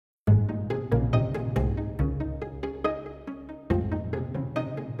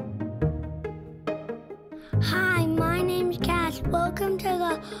Welcome to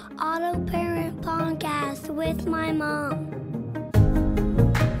the AutoParent podcast with my mom.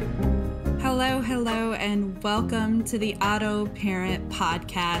 Hello, and welcome to the AutoParent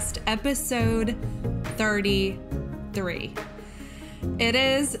podcast, episode 33. It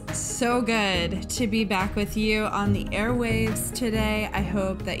is so good to be back with you on the airwaves today. I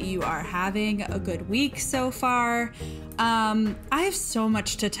hope that you are having a good week so far. I have so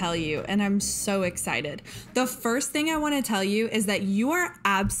much to tell you, and I'm so excited. The first thing I want to tell you is that you are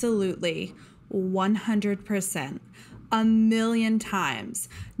absolutely 100%, a million times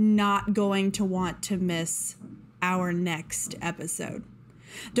not going to want to miss our next episode.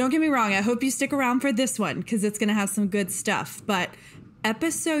 Don't get me wrong, I hope you stick around for this one because it's going to have some good stuff, but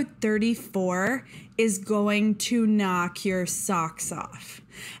episode 34 is going to knock your socks off.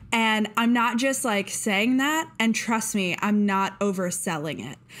 And I'm not just like saying that, and trust me, I'm not overselling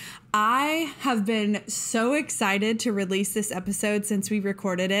it. I have been so excited to release this episode since we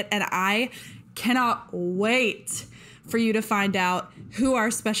recorded it, and I cannot wait for you to find out who our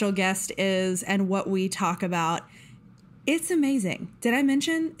special guest is and what we talk about. It's amazing. Did I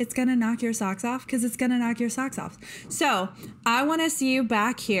mention it's going to knock your socks off? Because it's going to knock your socks off. So I want to see you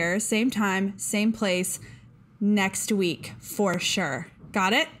back here, same time, same place, next week for sure.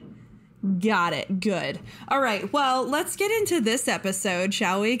 Got it? Got it. Good. All right. Well, let's get into this episode,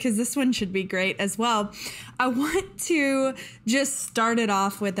 shall we? Because this one should be great as well. I want to just start it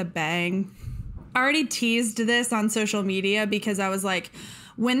off with a bang. I already teased this on social media because I was like,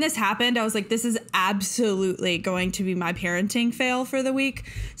 when this happened, I was like, this is absolutely going to be my parenting fail for the week.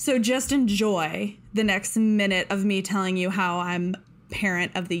 So just enjoy the next minute of me telling you how I'm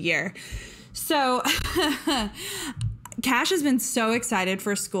parent of the year. So Cash has been so excited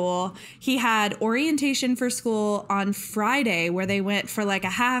for school. He had orientation for school on Friday where they went for like a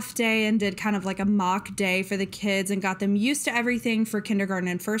half day and did kind of like a mock day for the kids and got them used to everything for kindergarten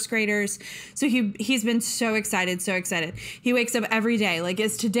and first graders. So he's been so excited, so excited. He wakes up every day like,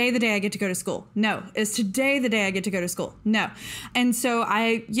 is today the day I get to go to school? No. Is today the day I get to go to school? No. And so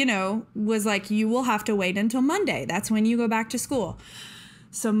I, was like, you will have to wait until Monday. That's when you go back to school.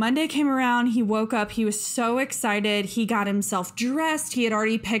 So Monday came around, he woke up, he was so excited, he got himself dressed, he had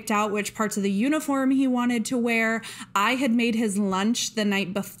already picked out which parts of the uniform he wanted to wear. I had made his lunch the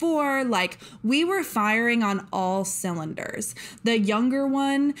night before, like we were firing on all cylinders. The younger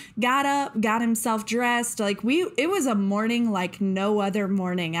one got up, got himself dressed, it was a morning like no other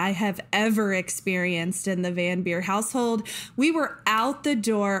morning I have ever experienced in the Van Beer household. We were out the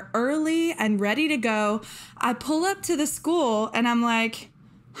door early and ready to go. I pull up to the school and I'm like,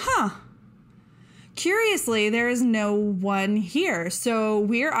 curiously, there is no one here. So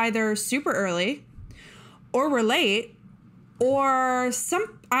we're either super early or we're late or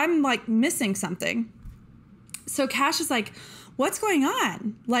I'm like missing something. So Cash is like, what's going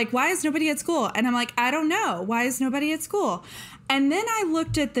on? Like, why is nobody at school? And I'm like, I don't know. Why is nobody at school? And then I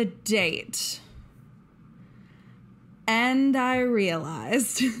looked at the date and I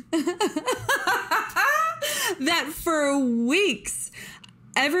realized that for weeks,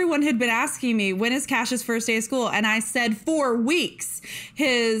 everyone had been asking me, when is Cash's first day of school? And I said 4 weeks.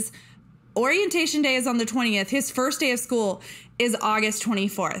 His orientation day is on the 20th. His first day of school is August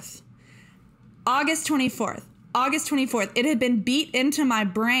 24th. August 24th. August 24th. It had been beat into my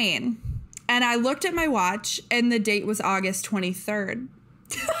brain. And I looked at my watch and the date was August 23rd.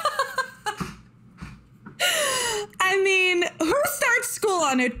 I mean, who starts school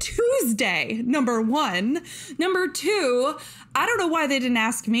on a Tuesday? Number one. Number two, I don't know why they didn't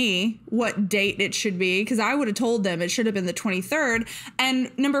ask me what date it should be, because I would have told them it should have been the 23rd.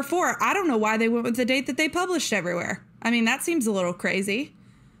 And number four, I don't know why they went with the date that they published everywhere. I mean, that seems a little crazy.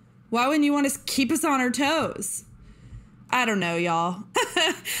 Why wouldn't you want to keep us on our toes? I don't know, y'all.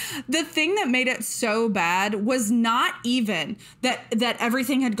 The thing that made it so bad was not even that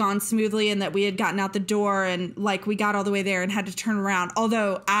everything had gone smoothly and that we had gotten out the door and like we got all the way there and had to turn around.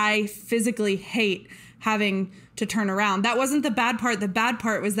 Although I physically hate having to turn around. That wasn't the bad part. The bad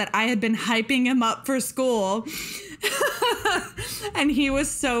part was that I had been hyping him up for school and he was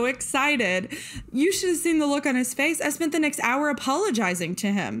so excited. You should have seen the look on his face. I spent the next hour apologizing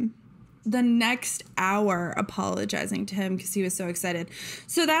to him. The next hour apologizing to him because he was so excited.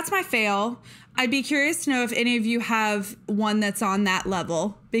 So that's my fail. I'd be curious to know if any of you have one that's on that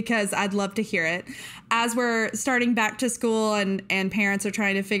level, because I'd love to hear it. As we're starting back to school and parents are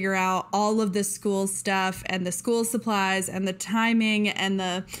trying to figure out all of the school stuff and the school supplies and the timing and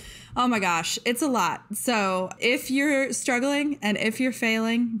oh my gosh, it's a lot. So if you're struggling and if you're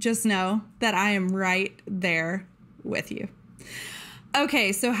failing, just know that I am right there with you.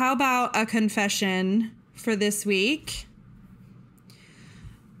 Okay, so how about a confession for this week?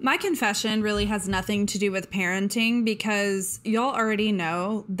 My confession really has nothing to do with parenting because y'all already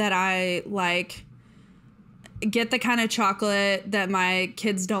know that I get the kind of chocolate that my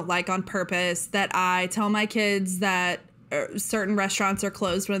kids don't like on purpose, that I tell my kids that certain restaurants are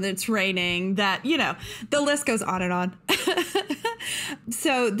closed when it's raining, that, the list goes on and on.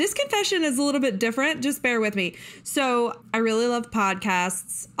 So this confession is a little bit different. Just bear with me. So I really love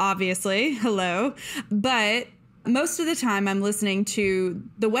podcasts, obviously. Hello. But most of the time I'm listening to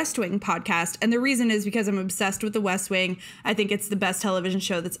the West Wing podcast. And the reason is because I'm obsessed with the West Wing. I think it's the best television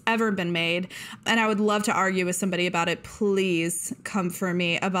show that's ever been made. And I would love to argue with somebody about it. Please come for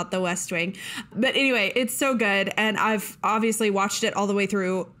me about the West Wing. But anyway, it's so good. And I've obviously watched it all the way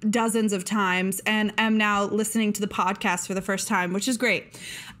through dozens of times and am now listening to the podcast for the first time, which is great.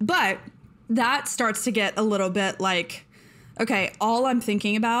 But that starts to get a little bit like, okay, all I'm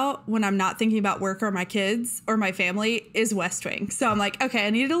thinking about when I'm not thinking about work or my kids or my family is West Wing. So I'm like, okay, I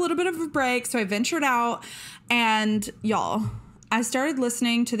needed a little bit of a break. So I ventured out and y'all, I started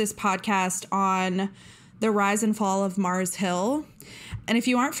listening to this podcast on the rise and fall of Mars Hill. And if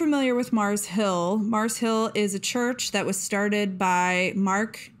you aren't familiar with Mars Hill is a church that was started by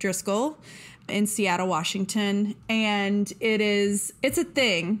Mark Driscoll in Seattle, Washington. And it's a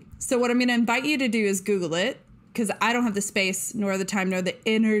thing. So what I'm going to invite you to do is Google it, because I don't have the space nor the time nor the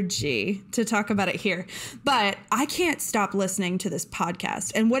energy to talk about it here. But I can't stop listening to this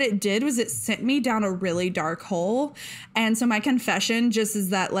podcast. And what it did was it sent me down a really dark hole. And so my confession just is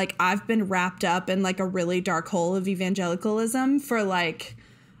that I've been wrapped up in a really dark hole of evangelicalism for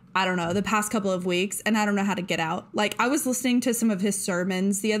I don't know, the past couple of weeks, and I don't know how to get out. I was listening to some of his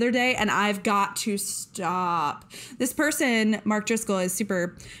sermons the other day, and I've got to stop. This person, Mark Driscoll, is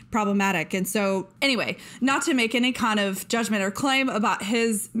super problematic. And so anyway, not to make any kind of judgment or claim about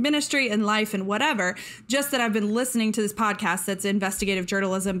his ministry and life and whatever, just that I've been listening to this podcast that's investigative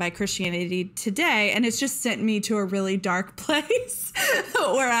journalism by Christianity Today, and it's just sent me to a really dark place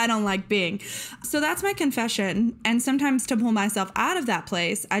where I don't like being. So that's my confession. And sometimes to pull myself out of that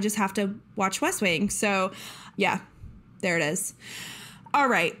place, I just have to watch West Wing. So yeah, there it is. All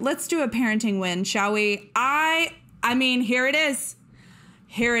right, let's do a parenting win, shall we? I mean, here it is.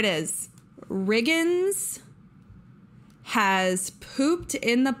 Here it is. Riggins has pooped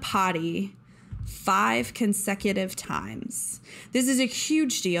in the potty 5 consecutive times. This is a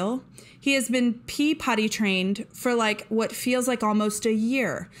huge deal. He has been potty trained for what feels like almost a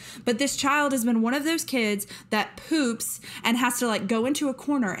year. But this child has been one of those kids that poops and has to go into a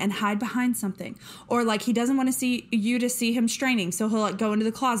corner and hide behind something. Or he doesn't want to see you to see him straining, so he'll go into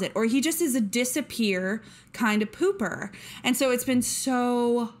the closet. Or he just is a disappear kind of pooper. And so it's been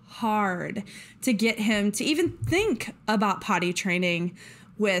so hard to get him to even think about potty training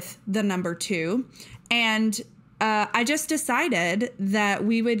with the number 2. And I just decided that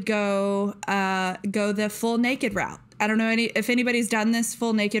we would go the full naked route. I don't know if anybody's done this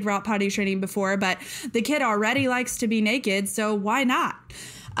full naked route potty training before, but the kid already likes to be naked, so why not?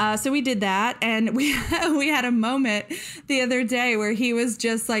 So we did that, and we had a moment the other day where he was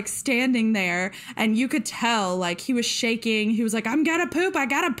just standing there, and you could tell he was shaking. He was like, I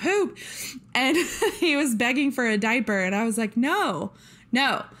gotta poop. And he was begging for a diaper, and I was like, no,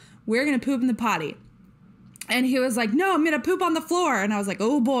 we're gonna poop in the potty. And he was like, no, I'm going to poop on the floor. And I was like,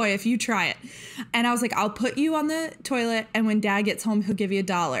 oh boy, if you try it. And I was like, I'll put you on the toilet, and when Dad gets home, he'll give you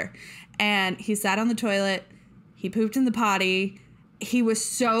 $1. And he sat on the toilet. He pooped in the potty. He was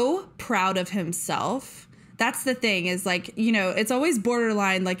so proud of himself. That's the thing is it's always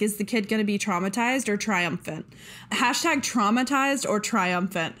borderline. Is the kid going to be traumatized or triumphant? Hashtag traumatized or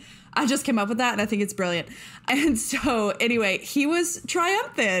triumphant. I just came up with that, and I think it's brilliant. And so anyway, he was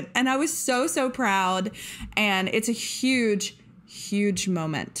triumphant, and I was so proud. And it's a huge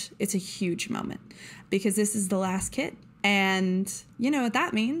moment. It's a huge moment because this is the last kid. And you know what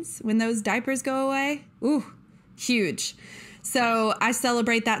that means when those diapers go away? Ooh, huge. So I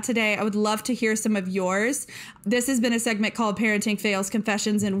celebrate that today. I would love to hear some of yours. This has been a segment called Parenting Fails,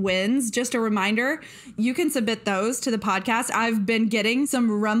 Confessions, and Wins. Just a reminder, you can submit those to the podcast. I've been getting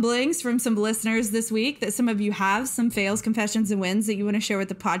some rumblings from some listeners this week that some of you have some fails, confessions, and wins that you want to share with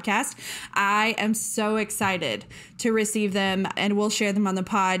the podcast. I am so excited to receive them, and we'll share them on the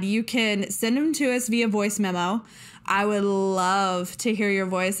pod. You can send them to us via voice memo. I would love to hear your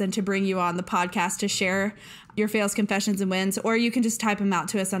voice and to bring you on the podcast to share your fails, confessions, and wins, or you can just type them out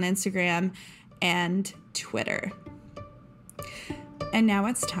to us on Instagram and Twitter. And now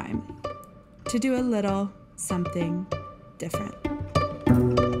it's time to do a little something different.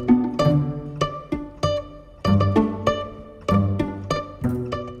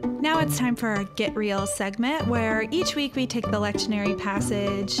 Now it's time time for our Get Real segment, where each week we take the lectionary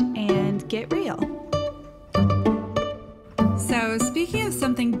passage and get real. So, speaking of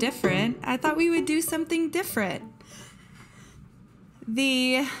something different, I thought we would do something different.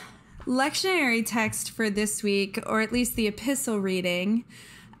 The lectionary text for this week, or at least the epistle reading,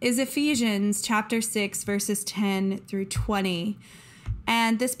 is Ephesians chapter 6, verses 10 through 20.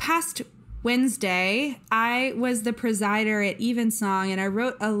 And this past Wednesday, I was the presider at Evensong, and I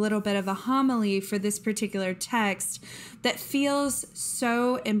wrote a little bit of a homily for this particular text that feels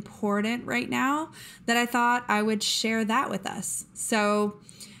so important right now that I thought I would share that with us. So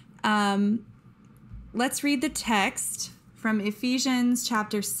let's read the text from Ephesians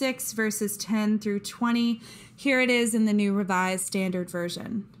chapter 6, verses 10 through 20. Here it is in the New Revised Standard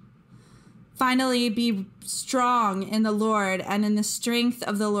Version. Finally, be strong in the Lord and in the strength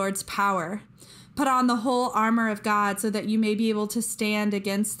of the Lord's power. Put on the whole armor of God so that you may be able to stand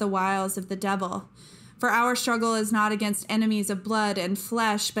against the wiles of the devil. For our struggle is not against enemies of blood and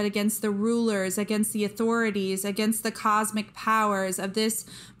flesh, but against the rulers, against the authorities, against the cosmic powers of this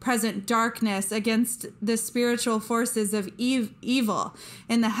present darkness, against the spiritual forces of evil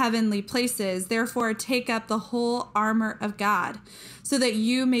in the heavenly places. Therefore, take up the whole armor of God, so that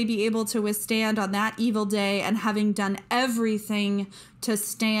you may be able to withstand on that evil day, and having done everything, to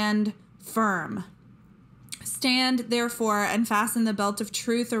stand firm. Stand, therefore, and fasten the belt of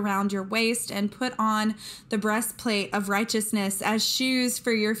truth around your waist, and put on the breastplate of righteousness as shoes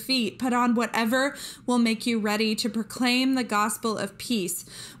for your feet. Put on whatever will make you ready to proclaim the gospel of peace.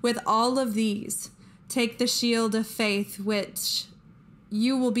 With all of these, take the shield of faith, which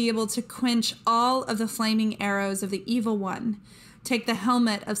you will be able to quench all of the flaming arrows of the evil one. Take the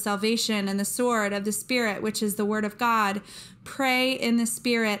helmet of salvation and the sword of the Spirit, which is the word of God. Pray in the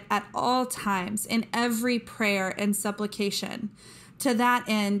Spirit at all times, in every prayer and supplication. To that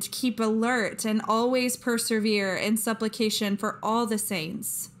end, keep alert and always persevere in supplication for all the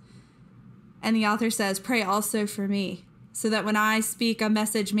saints. And the author says, pray also for me, so that when I speak, a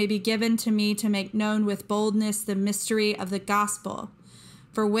message may be given to me to make known with boldness the mystery of the gospel,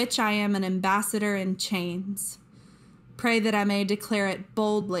 for which I am an ambassador in chains. Pray that I may declare it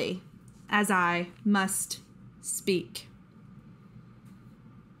boldly, as I must speak.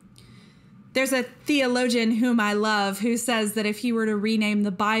 There's a theologian whom I love who says that if he were to rename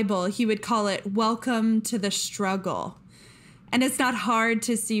the Bible, he would call it Welcome to the Struggle. And it's not hard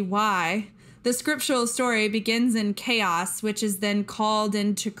to see why. The scriptural story begins in chaos, which is then called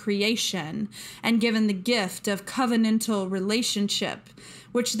into creation and given the gift of covenantal relationship,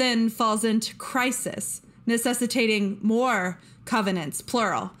 which then falls into crisis, necessitating more covenants,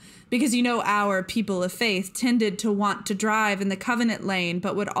 plural, because our people of faith tended to want to drive in the covenant lane,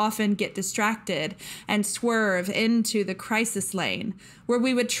 but would often get distracted and swerve into the crisis lane, where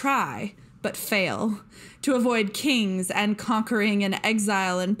we would try, but fail, to avoid kings and conquering and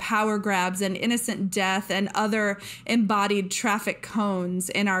exile and power grabs and innocent death and other embodied traffic cones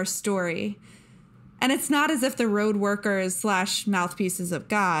in our story. And it's not as if the road workers / mouthpieces of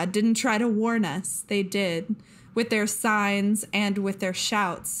God didn't try to warn us. They did, with their signs and with their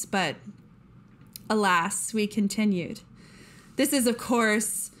shouts. But alas, we continued. This is, of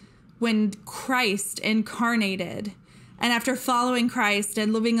course, when Christ incarnated. And after following Christ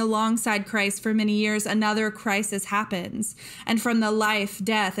and living alongside Christ for many years, another crisis happens. And from the life,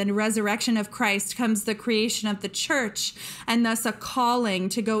 death, and resurrection of Christ comes the creation of the church, and thus a calling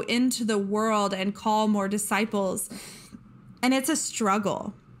to go into the world and call more disciples. And it's a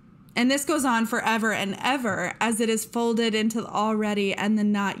struggle. And this goes on forever and ever as it is folded into the already and the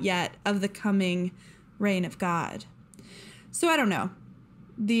not yet of the coming reign of God. So I don't know.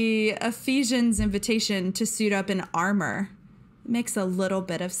 The Ephesians invitation to suit up in armor makes a little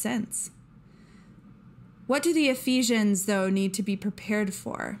bit of sense. What do the Ephesians, though, need to be prepared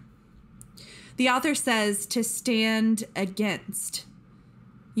for? The author says to stand against.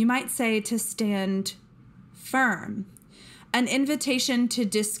 You might say to stand firm. An invitation to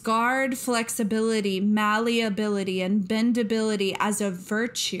discard flexibility, malleability, and bendability as a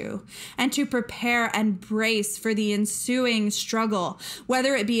virtue, and to prepare and brace for the ensuing struggle,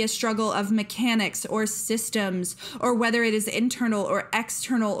 whether it be a struggle of mechanics or systems, or whether it is internal or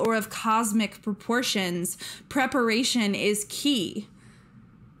external or of cosmic proportions. Preparation is key.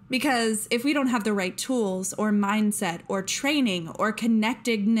 Because if we don't have the right tools or mindset or training or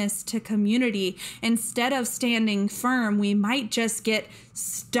connectedness to community, instead of standing firm, we might just get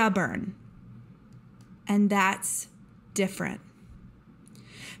stubborn. And that's different.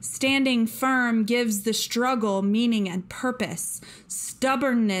 Standing firm gives the struggle meaning and purpose.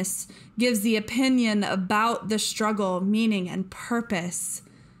 Stubbornness gives the opinion about the struggle meaning and purpose.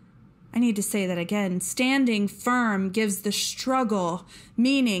 I need to say that again. Standing firm gives the struggle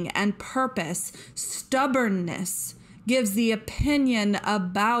meaning and purpose. Stubbornness gives the opinion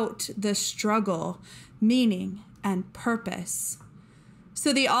about the struggle meaning and purpose.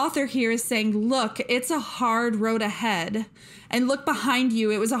 So the author here is saying, look, it's a hard road ahead. And look behind you.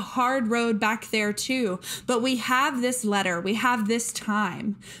 It was a hard road back there too. But we have this letter. We have this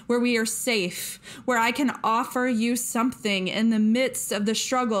time where we are safe, where I can offer you something in the midst of the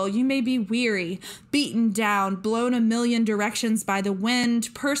struggle. You may be weary, beaten down, blown a million directions by the wind,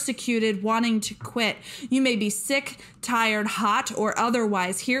 persecuted, wanting to quit. You may be sick, tired, hot, or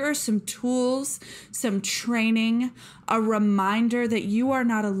otherwise. Here are some tools, some training, a reminder that you are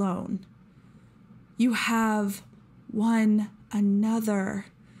not alone. You have one another,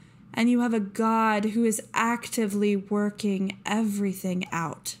 and you have a God who is actively working everything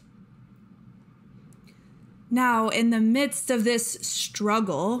out. Now, in the midst of this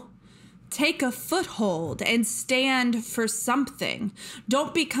struggle, take a foothold and stand for something.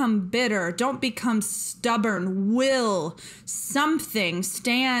 Don't become bitter. Don't become stubborn. Will something.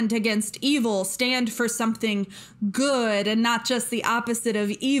 Stand against evil. Stand for something good and not just the opposite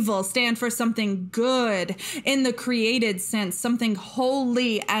of evil. Stand for something good in the created sense, something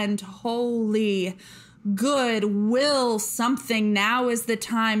holy and holy. Good. Will something. Now is the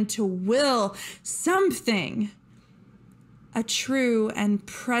time to will something. A true and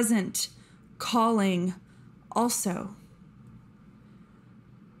present calling also.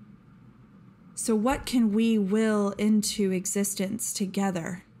 So what can we will into existence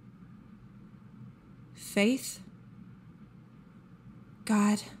together? Faith?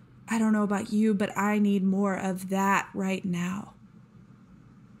 God, I don't know about you, but I need more of that right now.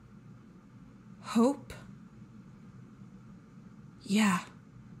 Hope? Yeah,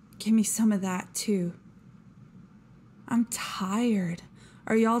 give me some of that too. I'm tired.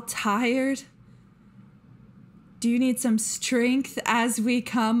 Are y'all tired? Do you need some strength as we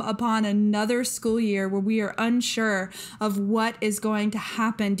come upon another school year where we are unsure of what is going to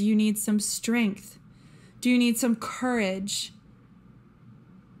happen? Do you need some strength? Do you need some courage?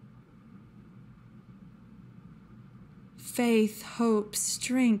 Faith, hope,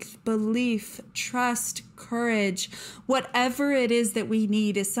 strength, belief, trust, courage, whatever it is that we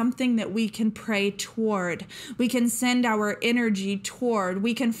need is something that we can pray toward. We can send our energy toward.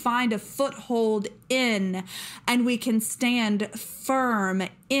 We can find a foothold in, and we can stand firm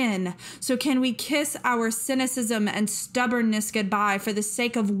in. So can we kiss our cynicism and stubbornness goodbye for the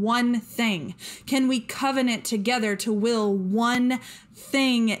sake of one thing? Can we covenant together to will one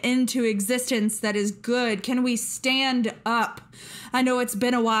thing into existence that is good? Can we stand up? I know it's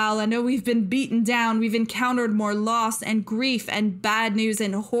been a while. I know we've been beaten down. We've encountered more loss and grief and bad news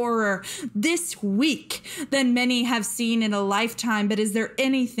and horror this week than many have seen in a lifetime. But is there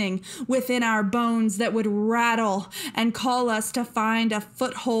anything within our bones that would rattle and call us to find a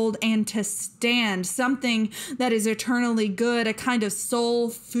foothold and to stand? Something that is eternally good, a kind of soul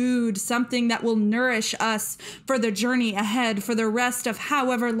food, something that will nourish us for the journey ahead, for the rest of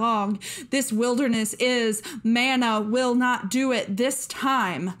however long this wilderness is. Manna will not do it this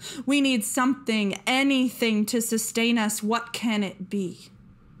time. We need something, anything to sustain us. What can it be?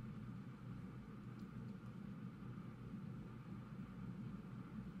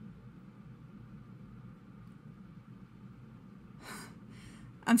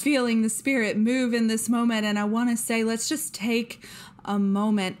 I'm feeling the Spirit move in this moment, and I want to say, let's just take a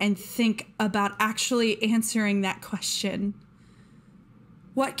moment and think about actually answering that question.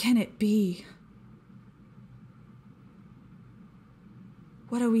 What can it be?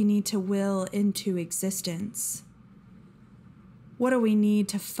 What do we need to will into existence? What do we need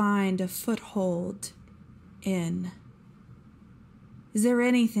to find a foothold in? Is there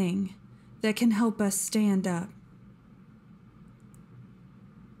anything that can help us stand up?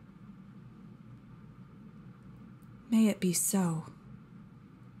 May it be so,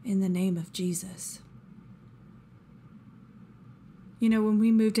 in the name of Jesus. You know, when we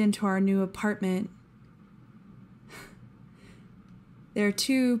moved into our new apartment, there are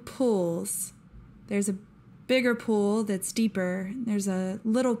two pools. There's a bigger pool that's deeper. There's a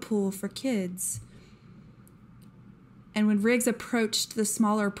little pool for kids. And when Riggs approached the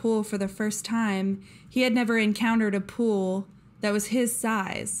smaller pool for the first time, he had never encountered a pool that was his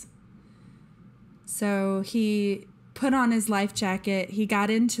size. So he put on his life jacket. He got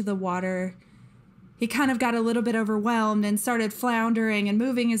into the water. He kind of got a little bit overwhelmed and started floundering and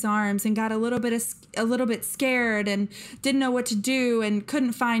moving his arms and got a little bit scared and didn't know what to do and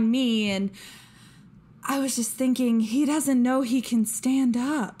couldn't find me. And I was just thinking, he doesn't know he can stand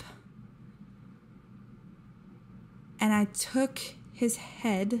up. And I took his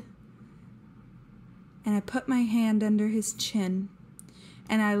head And I put my hand under his chin,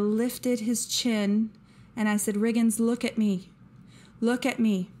 and I lifted his chin, and I said, Riggins, look at me. Look at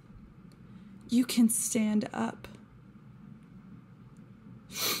me. You can stand up.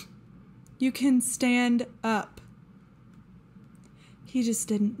 You can stand up. He just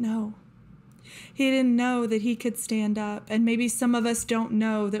didn't know. He didn't know that he could stand up. And maybe some of us don't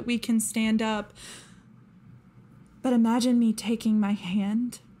know that we can stand up. But imagine me taking my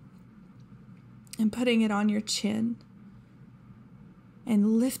hand and putting it on your chin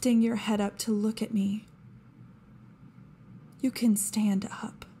and lifting your head up to look at me. You can stand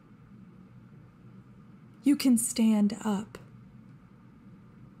up. You can stand up.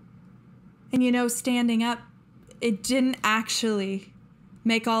 And you know, standing up, it didn't actually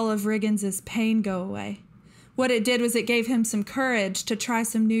make all of Riggins' pain go away. What it did was it gave him some courage to try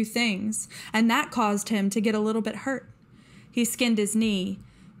some new things, and that caused him to get a little bit hurt. He skinned his knee.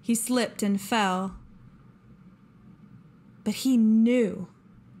 He slipped and fell. But he knew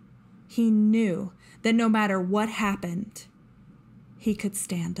that no matter what happened, he could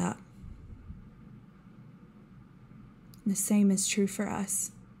stand up. And the same is true for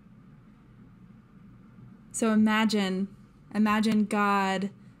us. So imagine God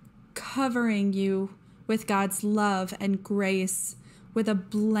covering you with God's love and grace, with a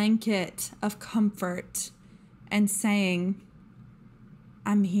blanket of comfort, and saying,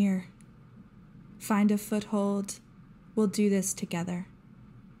 I'm here. Find a foothold. We'll do this together.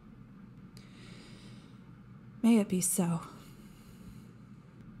 May it be so.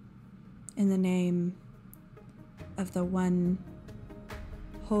 In the name of the one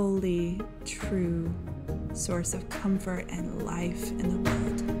holy, true source of comfort and life in the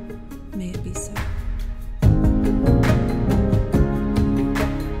world, may it be so.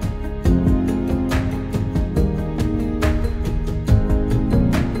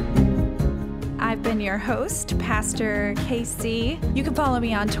 I've been your host, Pastor K.C. You can follow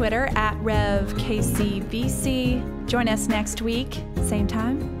me on Twitter at RevKCVC. Join us next week, same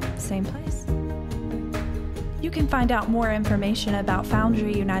time, same place. You can find out more information about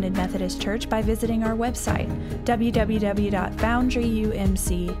Foundry United Methodist Church by visiting our website,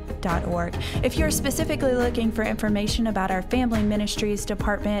 www.foundryumc.org. If you're specifically looking for information about our Family Ministries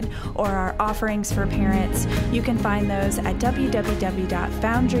department or our offerings for parents, you can find those at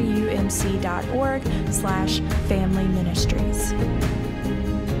www.foundryumc.org/family ministries.